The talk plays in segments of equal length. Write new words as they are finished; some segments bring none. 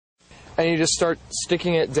and you just start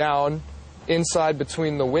sticking it down inside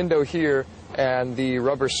between the window here and the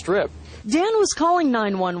rubber strip. Dan was calling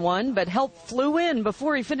 911, but help flew in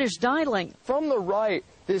before he finished dialing. From the right,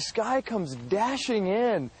 this guy comes dashing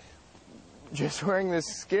in, just wearing this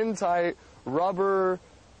skin-tight rubber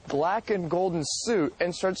black and golden suit,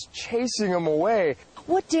 and starts chasing him away.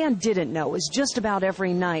 What Dan didn't know is just about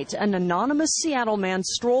every night, an anonymous Seattle man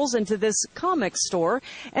strolls into this comic store,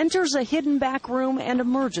 enters a hidden back room, and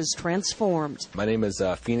emerges transformed. My name is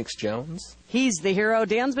Phoenix Jones. He's the hero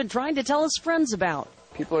Dan's been trying to tell his friends about.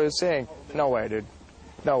 People are saying, no way, dude.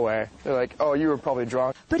 No way. They're like, oh, you were probably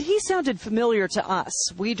drunk. But he sounded familiar to us.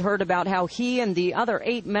 We'd heard about how he and the other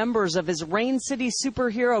 8 members of his Rain City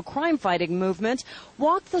superhero crime-fighting movement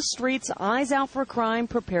walked the streets, eyes out for crime,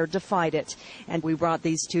 prepared to fight it. And we brought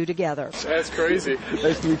these two together. That's crazy.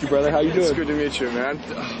 Nice to meet you, brother. How you doing? It's good to meet you, man.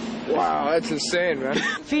 Wow, that's insane, man.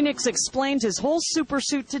 Phoenix explained his whole super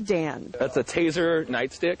suit to Dan. That's a taser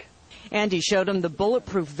nightstick. And he showed him the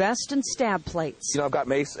bulletproof vest and stab plates. You know, I've got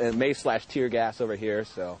mace/tear gas over here,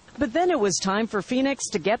 so. But then it was time for Phoenix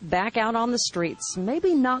to get back out on the streets.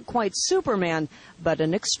 Maybe not quite Superman, but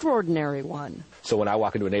an extraordinary one. So when I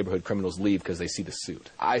walk into a neighborhood, criminals leave because they see the suit.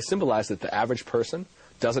 I symbolize that the average person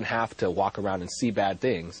doesn't have to walk around and see bad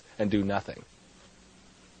things and do nothing.